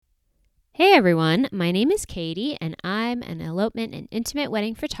Hey everyone, my name is Katie and I'm an elopement and intimate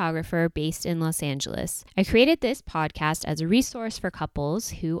wedding photographer based in Los Angeles. I created this podcast as a resource for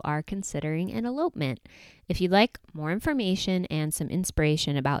couples who are considering an elopement. If you'd like more information and some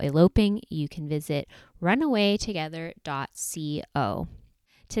inspiration about eloping, you can visit runawaytogether.co.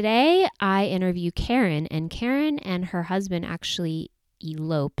 Today I interview Karen, and Karen and her husband actually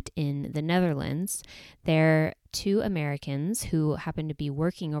eloped in the Netherlands. They're two Americans who happen to be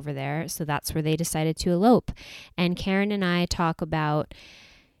working over there, so that's where they decided to elope. And Karen and I talk about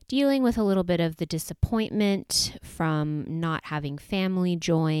dealing with a little bit of the disappointment from not having family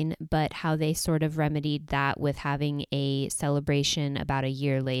join, but how they sort of remedied that with having a celebration about a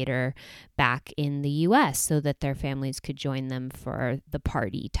year later back in the US so that their families could join them for the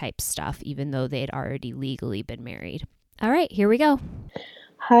party type stuff, even though they'd already legally been married. All right, here we go.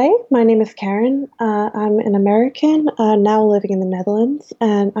 Hi, my name is Karen. I'm an American now living in the Netherlands,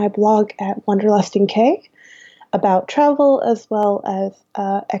 and I blog at Wanderlust UK about travel as well as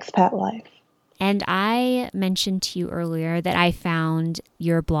expat life. And I mentioned to you earlier that I found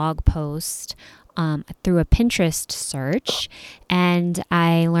your blog post through a Pinterest search, and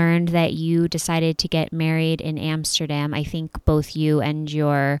I learned that you decided to get married in Amsterdam. I think both you and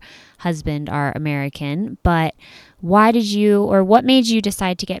your husband are American, but what made you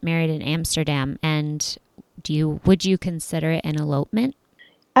decide to get married in Amsterdam? And would you consider it an elopement?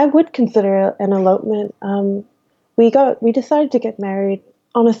 I would consider it an elopement. We decided to get married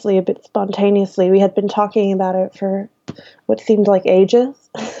honestly a bit spontaneously. We had been talking about it for what seemed like ages,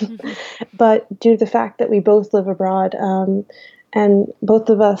 but due to the fact that we both live abroad, and both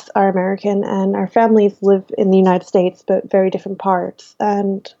of us are American, and our families live in the United States, but very different parts,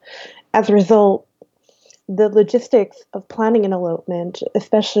 and as a result, the logistics of planning an elopement,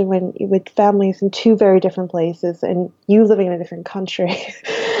 especially with families in two very different places and you living in a different country,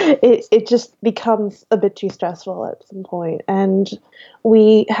 it just becomes a bit too stressful at some point. And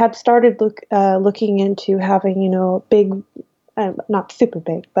we had started looking into having, a big, not super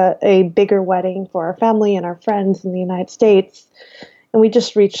big, but a bigger wedding for our family and our friends in the United States. And we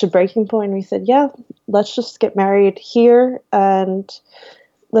just reached a breaking point and we said, yeah, let's just get married here and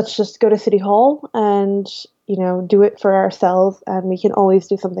let's just go to City Hall and, do it for ourselves, and we can always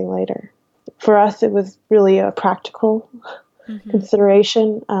do something later. For us, it was really a practical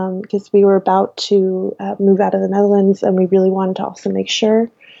consideration because we were about to move out of the Netherlands, and we really wanted to also make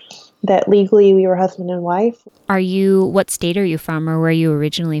sure that legally we were husband and wife. What state are you from, or where are you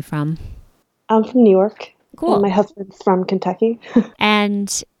originally from? I'm from New York. Cool. And my husband's from Kentucky.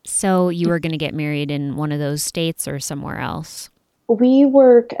 And so you were going to get married in one of those states or somewhere else? We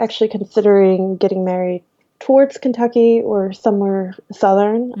were actually considering getting married towards Kentucky or somewhere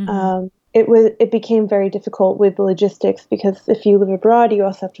southern. It became very difficult with the logistics because if you live abroad, you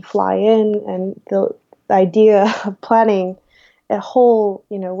also have to fly in, and the idea of planning a whole,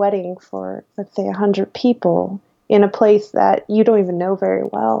 wedding for, let's say, 100 people in a place that you don't even know very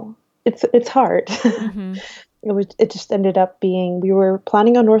well, it's hard. It just ended up being, we were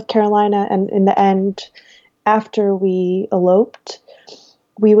planning on North Carolina, and in the end, after we eloped,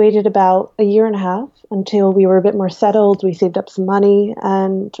 we waited about a year and a half until we were a bit more settled. We saved up some money,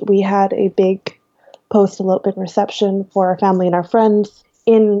 and we had a big post-elopement reception for our family and our friends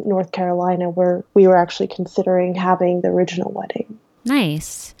in North Carolina, where we were actually considering having the original wedding.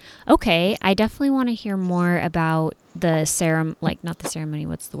 Nice. Okay, I definitely want to hear more about the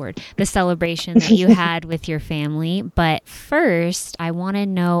the celebration that you had with your family. But first, I want to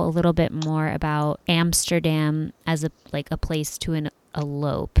know a little bit more about Amsterdam as a place to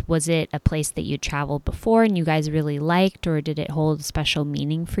elope. Was it a place that you traveled before and you guys really liked, or did it hold a special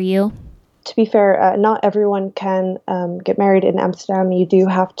meaning for you? To be fair, not everyone can get married in Amsterdam. You do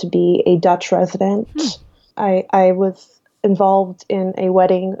have to be a Dutch resident. I was involved in a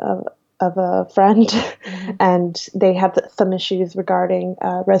wedding of a friend, and they had some issues regarding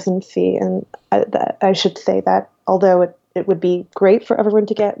residency. And I should say that although it would be great for everyone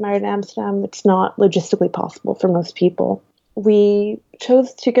to get married in Amsterdam, it's not logistically possible for most people. We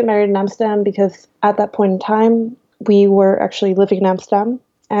chose to get married in Amsterdam because at that point in time, we were actually living in Amsterdam,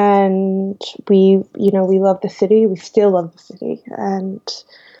 and we love the city. We still love the city. And,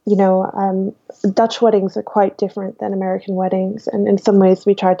 Dutch weddings are quite different than American weddings. And in some ways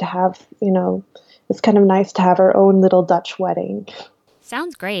we tried to have, it's kind of nice to have our own little Dutch wedding.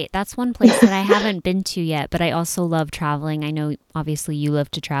 Sounds great. That's one place that I haven't been to yet, but I also love traveling. I know obviously you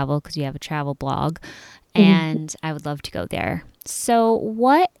love to travel because you have a travel blog, and I would love to go there. So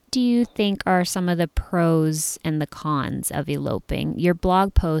what do you think are some of the pros and the cons of eloping? Your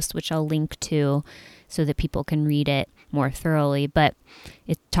blog post, which I'll link to so that people can read it, more thoroughly, but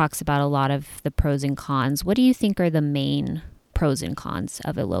it talks about a lot of the pros and cons. What do you think are the main pros and cons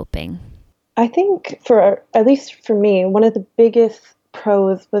of eloping? I think at least for me, one of the biggest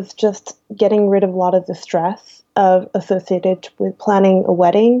pros was just getting rid of a lot of the stress associated with planning a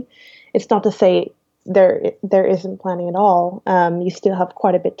wedding. It's not to say there isn't planning at all. You still have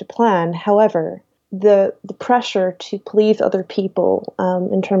quite a bit to plan. However, the pressure to please other people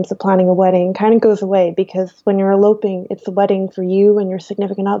in terms of planning a wedding kind of goes away, because when you're eloping, it's a wedding for you and your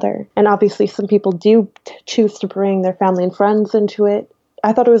significant other. And obviously, some people do choose to bring their family and friends into it.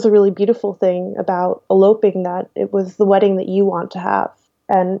 I thought it was a really beautiful thing about eloping, that it was the wedding that you want to have.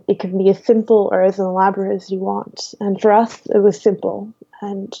 And it can be as simple or as elaborate as you want. And for us, it was simple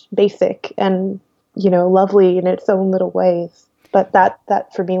and basic and, lovely in its own little ways. But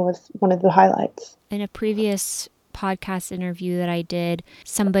that for me was one of the highlights. In a previous podcast interview that I did,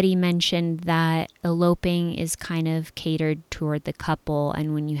 somebody mentioned that eloping is kind of catered toward the couple.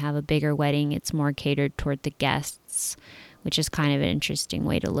 And when you have a bigger wedding, it's more catered toward the guests, which is kind of an interesting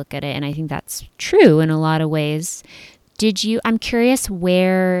way to look at it. And I think that's true in a lot of ways. I'm curious,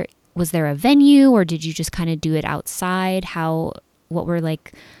 was there a venue, or did you just kind of do it outside?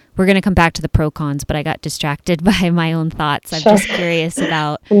 We're going to come back to the pro cons, but I got distracted by my own thoughts. I'm just curious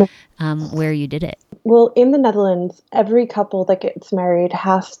about where you did it. Well, in the Netherlands, every couple that gets married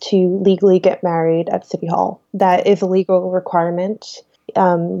has to legally get married at City Hall. That is a legal requirement.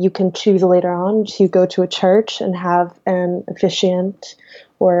 You can choose later on to go to a church and have an officiant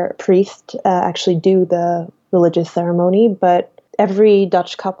or a priest actually do the religious ceremony, but every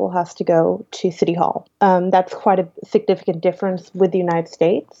Dutch couple has to go to City Hall. That's quite a significant difference with the United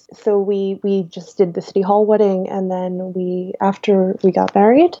States. So we just did the City Hall wedding, and then after we got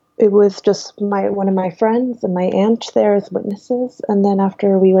married, it was just one of my friends and my aunt there as witnesses. And then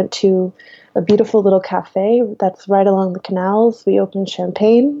after, we went to a beautiful little cafe that's right along the canals. We opened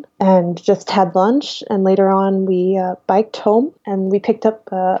champagne and just had lunch. And later on, we biked home, and we picked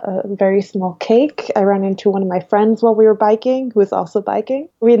up a very small cake. I ran into one of my friends while we were biking, who was also biking.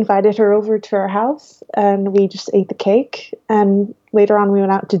 We invited her over to our house, and we just ate the cake. And later on, we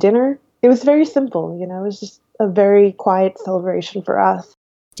went out to dinner. It was very simple, it was just a very quiet celebration for us.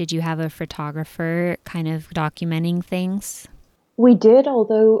 Did you have a photographer kind of documenting things? We did,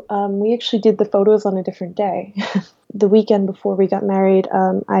 although we actually did the photos on a different day. The weekend before we got married,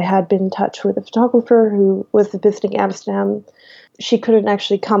 I had been in touch with a photographer who was visiting Amsterdam. She couldn't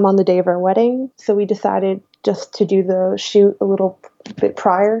actually come on the day of our wedding, so we decided just to do the shoot a little bit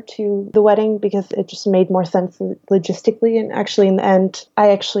prior to the wedding, because it just made more sense logistically. And actually, in the end,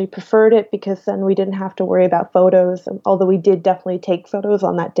 I actually preferred it, because then we didn't have to worry about photos. Although we did definitely take photos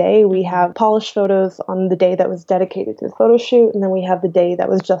on that day. We have polished photos on the day that was dedicated to the photo shoot, and then we have the day that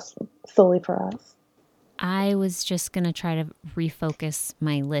was just solely for us. I was just going to try to refocus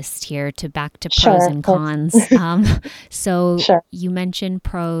my list here back to pros and cons. So You mentioned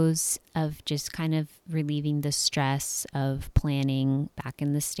pros of just kind of relieving the stress of planning back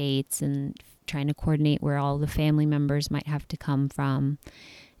in the States and trying to coordinate where all the family members might have to come from.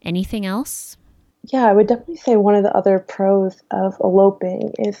 Anything else? Yeah, I would definitely say one of the other pros of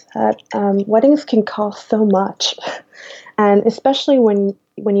eloping is that weddings can cost so much. And especially when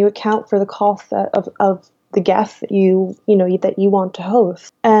you account for the cost of the guests that you want to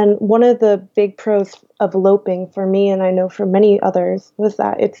host. And one of the big pros of eloping for me, and I know for many others, was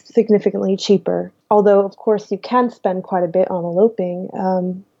that it's significantly cheaper. Although, of course, you can spend quite a bit on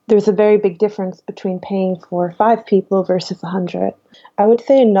eloping. There's a very big difference between paying for 5 people versus 100. I would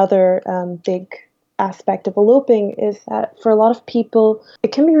say another big aspect of eloping is that for a lot of people,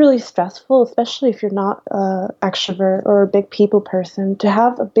 it can be really stressful, especially if you're not an extrovert or a big people person, to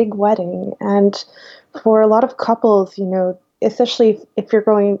have a big wedding. And for a lot of couples, especially if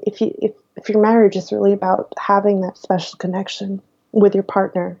your marriage is really about having that special connection with your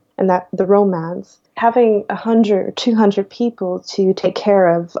partner and that the romance, having 100 or 200 people to take care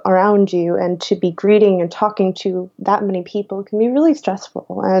of around you and to be greeting and talking to that many people can be really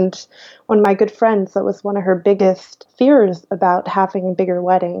stressful. And one of my good friends, that was one of her biggest fears about having a bigger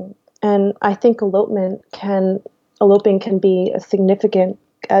wedding. And I think eloping can be a significant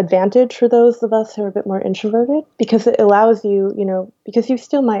advantage for those of us who are a bit more introverted, because it allows you, because you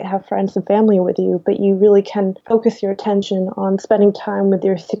still might have friends and family with you, but you really can focus your attention on spending time with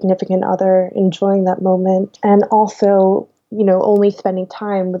your significant other, enjoying that moment, and also, only spending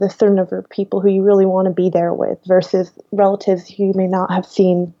time with a certain number of people who you really want to be there with versus relatives who you may not have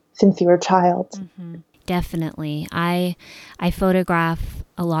seen since you were a child. Mm-hmm. Definitely. I photograph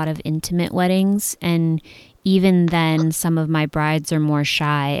a lot of intimate weddings, and even then, some of my brides are more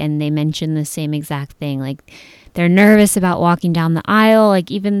shy, and they mention the same exact thing. Like, they're nervous about walking down the aisle.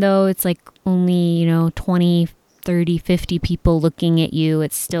 Like, even though it's like only, 20, 30, 50 people looking at you,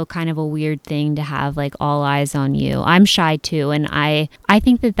 it's still kind of a weird thing to have like all eyes on you. I'm shy too, and I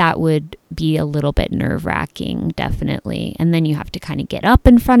think that would be a little bit nerve-wracking, definitely. And then you have to kind of get up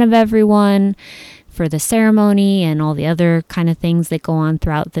in front of everyone for the ceremony and all the other kind of things that go on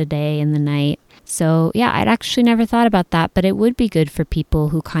throughout the day and the night. So yeah, I'd actually never thought about that, but it would be good for people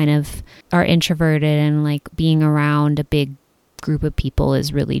who kind of are introverted, and like being around a big group of people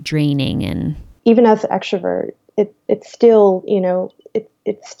is really draining. And even as an extrovert, it's still,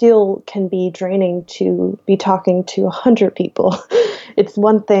 it still can be draining to be talking to 100 people. It's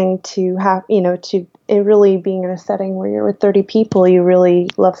one thing to have, to it really being in a setting where you're with 30 people you really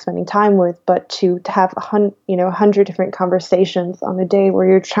love spending time with, but to have 100 different conversations on a day where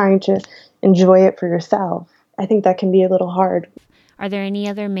you're trying to enjoy it for yourself, I think that can be a little hard. Are there any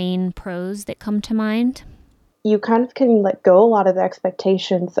other main pros that come to mind? You kind of can let go a lot of the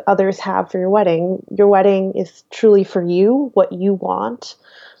expectations others have for your wedding. Your wedding is truly for you, what you want,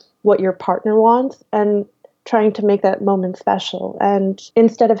 what your partner wants, and trying to make that moment special. And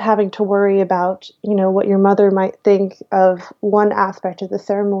instead of having to worry about, what your mother might think of one aspect of the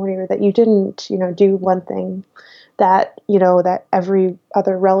ceremony, or that you didn't, do one thing that, that every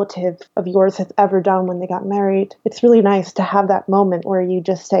other relative of yours has ever done when they got married. It's really nice to have that moment where you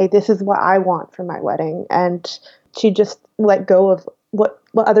just say, this is what I want for my wedding, and to just let go of what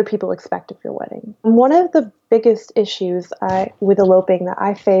other people expect of your wedding. One of the biggest issues with eloping that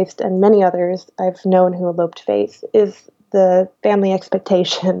I faced, and many others I've known who eloped face, is the family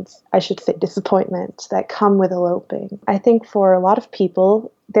expectations, I should say disappointment, that come with eloping. I think for a lot of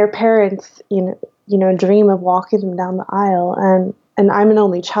people, their parents, dream of walking them down the aisle, and I'm an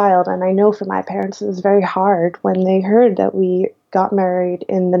only child, and I know for my parents it was very hard when they heard that we got married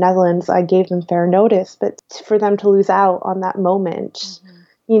in the Netherlands. I gave them fair notice, but for them to lose out on that moment,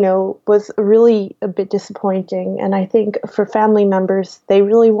 was really a bit disappointing. And I think for family members, they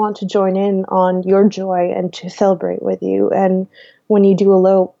really want to join in on your joy and to celebrate with you. And when you do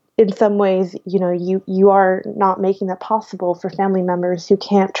elope, in some ways, you are not making that possible for family members who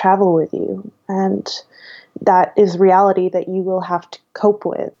can't travel with you. And that is reality that you will have to cope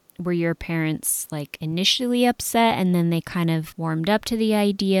with. Were your parents like initially upset and then they kind of warmed up to the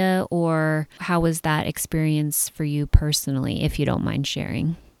idea, or how was that experience for you personally, if you don't mind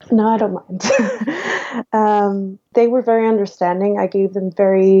sharing? No, I don't mind. They were very understanding. I gave them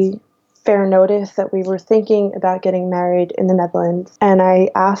very fair notice that we were thinking about getting married in the Netherlands. And I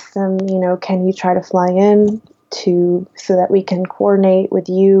asked them, can you try to fly in so that we can coordinate with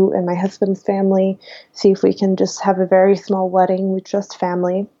you and my husband's family, see if we can just have a very small wedding with just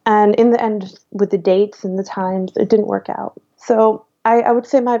family. And in the end, with the dates and the times, it didn't work out. So I would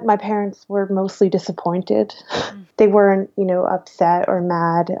say my parents were mostly disappointed. They weren't, upset or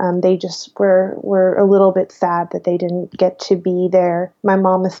mad. They just were a little bit sad that they didn't get to be there. My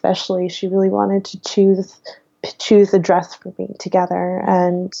mom especially, she really wanted to choose a dress for me together.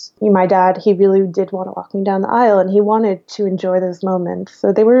 And my dad, he really did want to walk me down the aisle, and he wanted to enjoy those moments.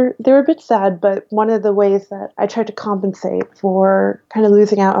 So they were a bit sad, but one of the ways that I tried to compensate for kind of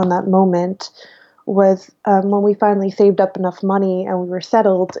losing out on that moment was when we finally saved up enough money and we were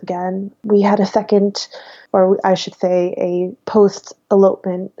settled again, we had a second, or I should say a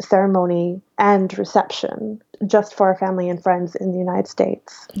post-elopement ceremony and reception just for our family and friends in the United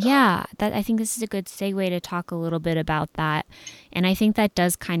States. Yeah, I think this is a good segue to talk a little bit about that. And I think that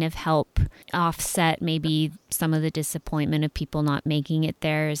does kind of help offset maybe some of the disappointment of people not making it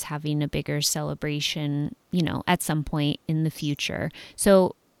there, is having a bigger celebration, at some point in the future.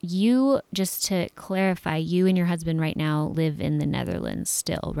 So you, just to clarify, you and your husband right now live in the Netherlands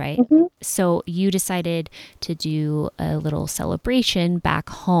still, right? Mm-hmm. So you decided to do a little celebration back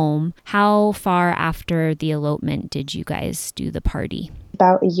home. How far after the elopement did you guys do the party?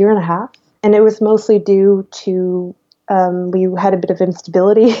 About a year and a half. And it was mostly due to we had a bit of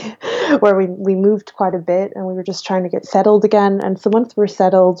instability where we moved quite a bit and we were just trying to get settled again. And so once we're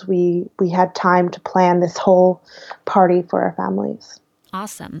settled, we had time to plan this whole party for our families.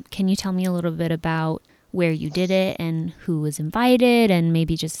 Awesome. Can you tell me a little bit about where you did it and who was invited, and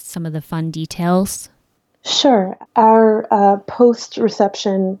maybe just some of the fun details? Sure. Our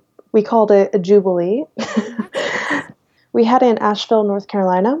post-reception, we called it a jubilee. We had it in Asheville, North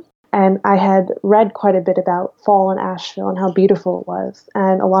Carolina, and I had read quite a bit about fall in Asheville and how beautiful it was.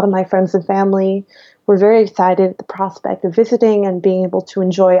 And a lot of my friends and family were very excited at the prospect of visiting and being able to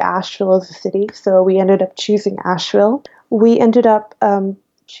enjoy Asheville as a city. So we ended up choosing Asheville. We ended up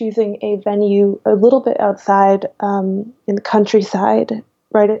choosing a venue a little bit outside in the countryside,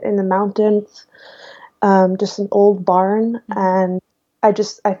 right in the mountains. just an old barn, and I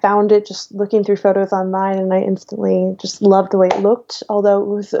found it just looking through photos online, and I instantly just loved the way it looked, although it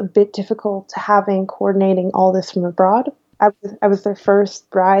was a bit difficult coordinating all this from abroad. I was their first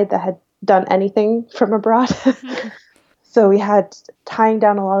bride that had done anything from abroad. So we had tying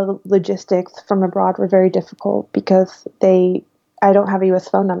down a lot of the logistics from abroad were very difficult because I don't have a US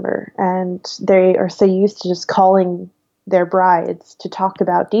phone number, and they are so used to just calling their brides to talk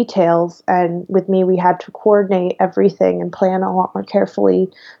about details. And with me, we had to coordinate everything and plan a lot more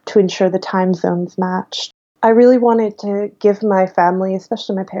carefully to ensure the time zones matched. I really wanted to give my family,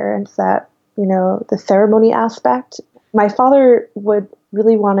 especially my parents, that, the ceremony aspect. My father would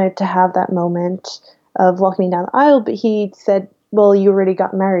really wanted to have that moment of walking down the aisle, but he said, well, you already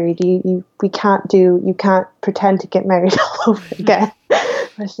got married. You can't pretend to get married all over again.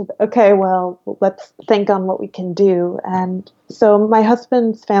 I said, okay, well, let's think on what we can do. And so my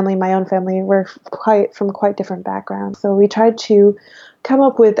husband's family, my own family, were from quite different backgrounds. So we tried to come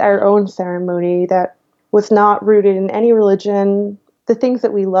up with our own ceremony that was not rooted in any religion, the things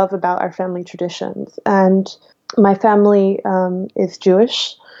that we love about our family traditions. And my family is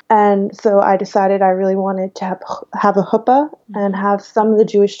Jewish. And so I decided I really wanted to have a huppah and have some of the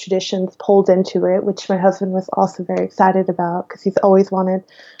Jewish traditions pulled into it, which my husband was also very excited about because he's always wanted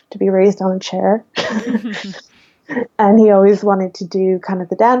to be raised on a chair. And he always wanted to do kind of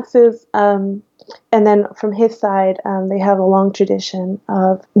the dances. And then from his side, they have a long tradition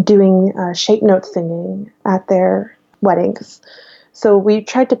of doing shape note singing at their weddings. So we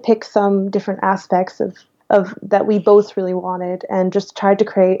tried to pick some different aspects of that we both really wanted and just tried to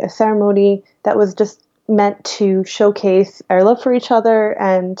create a ceremony that was just meant to showcase our love for each other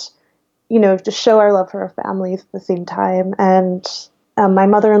and, just show our love for our families at the same time. And my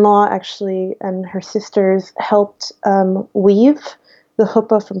mother-in-law actually and her sisters helped weave the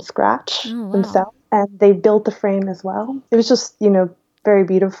huppah from scratch themselves, and they built the frame as well. It was just, very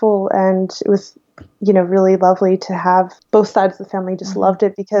beautiful, and it was really lovely to have both sides of the family just loved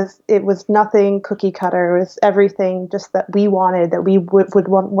it because it was nothing cookie cutter. It was everything just that we wanted, that we would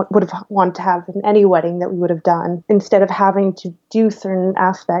have wanted to have in any wedding that we would have done. Instead of having to do certain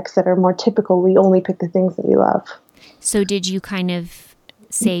aspects that are more typical, we only pick the things that we love. So did you kind of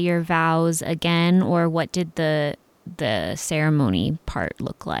say your vows again, or what did the ceremony part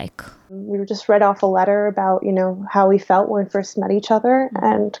look like? We were just read off a letter about, how we felt when we first met each other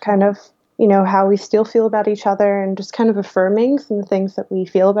and kind of how we still feel about each other and just kind of affirming some of the things that we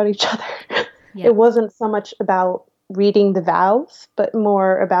feel about each other. Yeah. It wasn't so much about reading the vows, but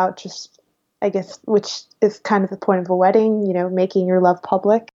more about just, I guess, which is kind of the point of a wedding, making your love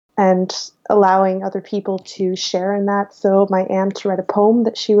public and allowing other people to share in that. So my aunt read a poem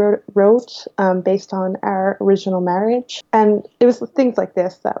that she wrote based on our original marriage. And it was things like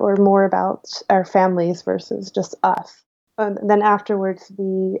this that were more about our families versus just us. And then afterwards,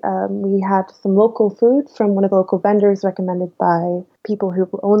 we had some local food from one of the local vendors recommended by people who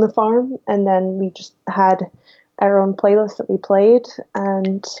own the farm. And then we just had our own playlist that we played.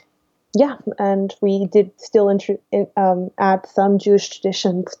 And yeah, and we did still add some Jewish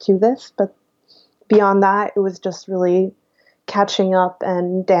traditions to this. But beyond that, it was just really catching up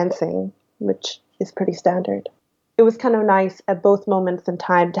and dancing, which is pretty standard. It was kind of nice at both moments in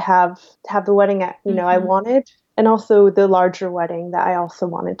time to have the wedding I wanted, and also the larger wedding that I also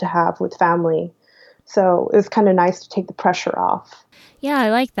wanted to have with family. So it was kind of nice to take the pressure off. Yeah,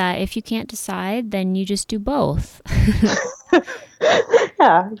 I like that. If you can't decide, then you just do both.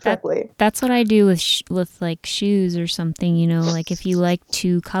 Yeah, exactly. That's what I do with like shoes or something, like if you like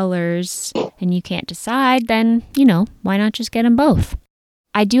two colors and you can't decide, then, why not just get them both?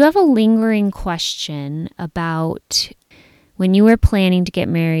 I do have a lingering question about when you were planning to get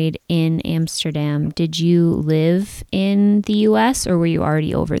married in Amsterdam. Did you live in the US or were you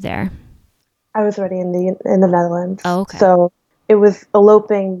already over there? I was already in the Netherlands. Oh, okay. So it was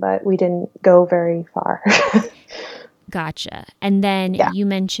eloping, but we didn't go very far. Gotcha. And then you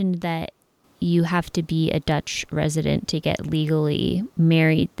mentioned that you have to be a Dutch resident to get legally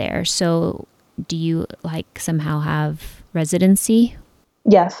married there. So do you somehow have residency?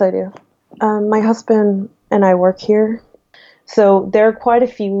 Yes, I do. My husband and I work here. So there are quite a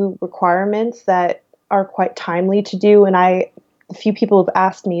few requirements that are quite timely to do. And a few people have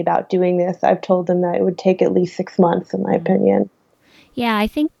asked me about doing this. I've told them that it would take at least 6 months, in my opinion. Yeah, I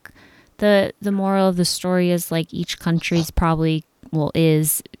think the moral of the story is each country's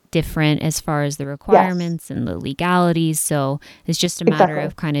is different as far as the requirements and the legalities. So it's just a matter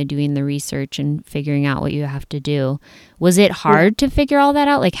of kind of doing the research and figuring out what you have to do. Was it hard to figure all that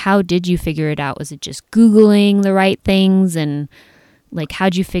out? How did you figure it out? Was it just Googling the right things? And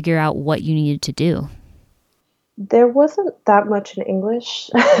how'd you figure out what you needed to do? There wasn't that much in English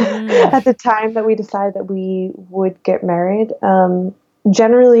Mm. at the time that we decided that we would get married.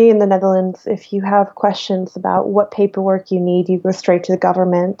 Generally, in the Netherlands, if you have questions about what paperwork you need, you go straight to the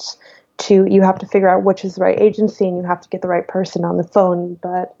government. You have to figure out which is the right agency, and you have to get the right person on the phone.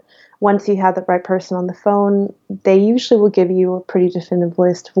 But once you have the right person on the phone, they usually will give you a pretty definitive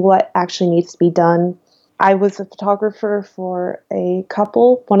list of what actually needs to be done. I was a photographer for a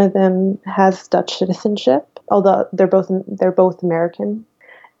couple. One of them has Dutch citizenship, although they're both American.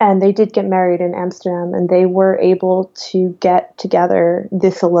 And they did get married in Amsterdam, and they were able to get together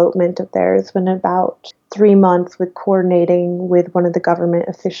this elopement of theirs in about 3 months with coordinating with one of the government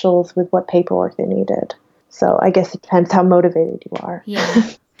officials with what paperwork they needed. So I guess it depends how motivated you are.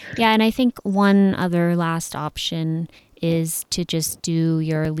 Yeah. Yeah, and I think one other last option is to just do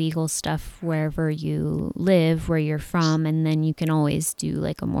your legal stuff wherever you live, where you're from, and then you can always do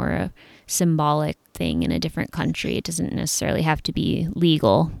like a more symbolic thing in a different country. It doesn't necessarily have to be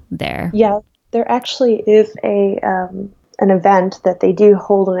legal there. Yeah, there actually is a an event that they do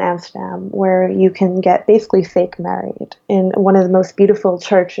hold in Amsterdam where you can get basically fake married in one of the most beautiful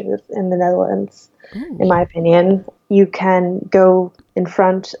churches in the Netherlands, in Ooh. my opinion. You can go in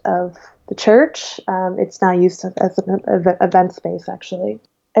front of the church. It's now used as an event space, actually.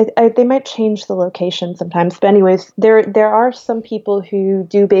 They might change the location sometimes, but anyways, there are some people who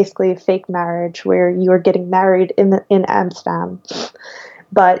do basically a fake marriage where you are getting married in Amsterdam,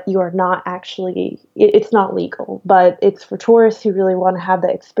 but you are not actually. It's not legal, but it's for tourists who really want to have the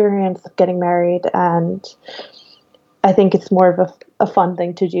experience of getting married, and I think it's more of a fun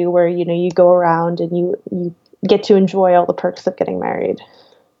thing to do where you go around and you get to enjoy all the perks of getting married.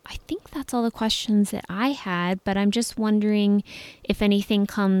 I think that's all the questions that I had, but I'm just wondering if anything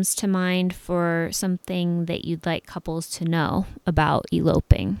comes to mind for something that you'd like couples to know about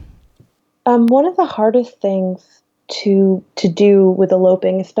eloping. One of the hardest things to do with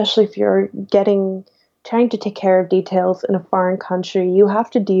eloping, especially if you're getting trying to take care of details in a foreign country, you have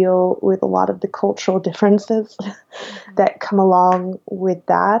to deal with a lot of the cultural differences that come along with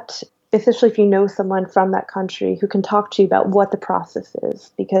that. Especially if you know someone from that country who can talk to you about what the process is,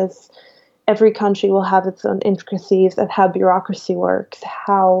 because every country will have its own intricacies of how bureaucracy works,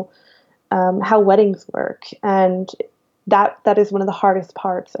 how weddings work, and that is one of the hardest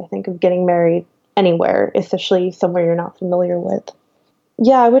parts, I think, of getting married anywhere, especially somewhere you're not familiar with.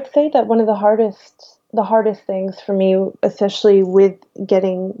 Yeah, I would say that one of the hardest things for me, especially with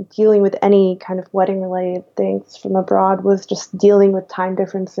getting dealing with any kind of wedding related things from abroad, was just dealing with time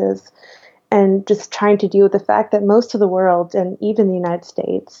differences and just trying to deal with the fact that most of the world, and even the United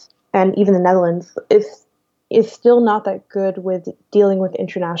States and even the Netherlands, is still not that good with dealing with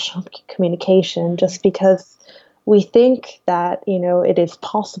international communication, just because we think that it is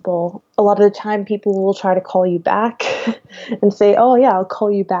possible. A lot of the time people will try to call you back and say, oh yeah, I'll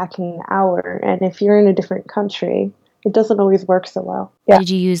call you back in an hour, and if you're in a different country, it doesn't always work so well. Yeah. Did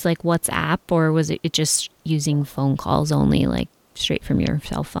you use like WhatsApp, or was it just using phone calls only, like straight from your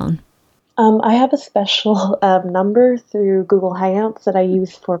cell phone? I have a special number through Google Hangouts that I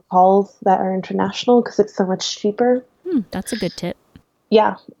use for calls that are international because it's so much cheaper. That's a good tip.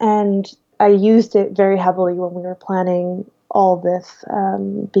 Yeah, and I used it very heavily when we were planning all this,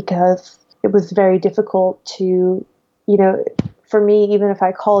 because it was very difficult to, you know, for me, even if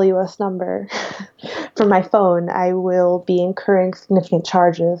I call a US number from my phone, I will be incurring significant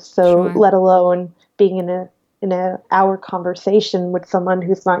charges. So Sure. let alone being in a hour conversation with someone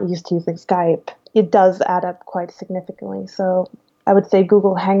who's not used to using Skype, it does add up quite significantly. So I would say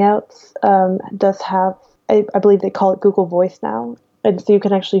Google Hangouts does have, I believe they call it Google Voice now, and so you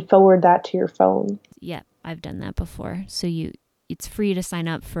can actually forward that to your phone. Yeah, I've done that before. So it's free to sign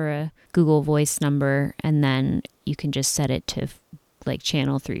up for a Google Voice number, and then you can just set it to like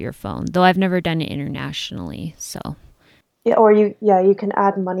channel through your phone. Though I've never done it internationally, so. Yeah, or you can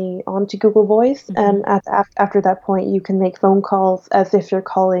add money onto Google Voice, Mhm. and after that point, you can make phone calls as if you're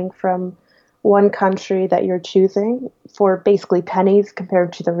calling from one country that you're choosing for basically pennies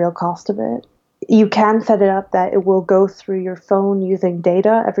compared to the real cost of it. You can set it up that it will go through your phone using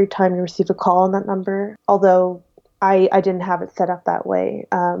data every time you receive a call on that number. Although I didn't have it set up that way,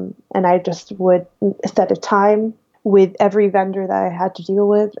 and I just would set a time with every vendor that I had to deal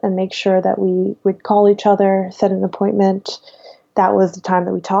with and make sure that we would call each other, set an appointment. That was the time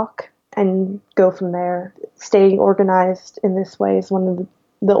that we talk and go from there. Staying organized in this way is one of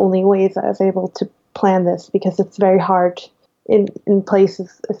the only ways I was able to plan this, because it's very hard in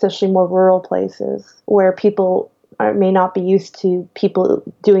places, especially more rural places, where people may not be used to people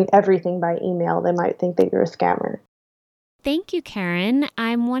doing everything by email. They might think that you're a scammer. Thank you, Karen.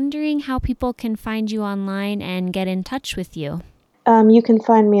 I'm wondering how people can find you online and get in touch with you. You can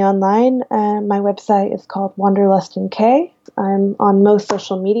find me online. My website is called Wanderlust in K. I'm on most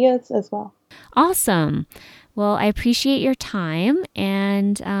social medias as well. Awesome. Well, I appreciate your time,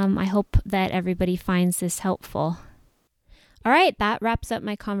 and I hope that everybody finds this helpful. All right, that wraps up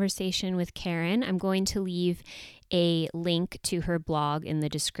my conversation with Karen. I'm going to leave a link to her blog in the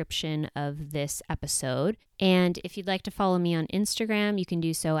description of this episode. And if you'd like to follow me on Instagram, you can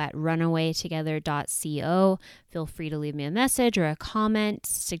do so at runawaytogether.co. Feel free to leave me a message or a comment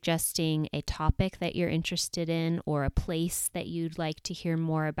suggesting a topic that you're interested in or a place that you'd like to hear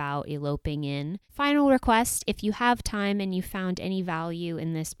more about eloping in. Final request, if you have time and you found any value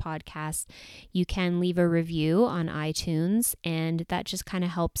in this podcast, you can leave a review on iTunes, and that just kind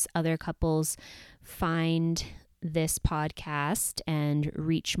of helps other couples find this podcast and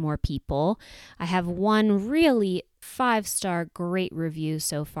reach more people. I have one really 5-star great review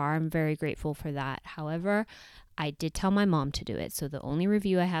so far. I'm very grateful for that. However, I did tell my mom to do it, so the only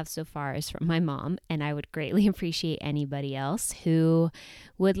review I have so far is from my mom, and I would greatly appreciate anybody else who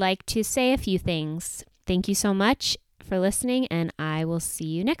would like to say a few things. Thank you so much for listening, and I will see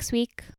you next week.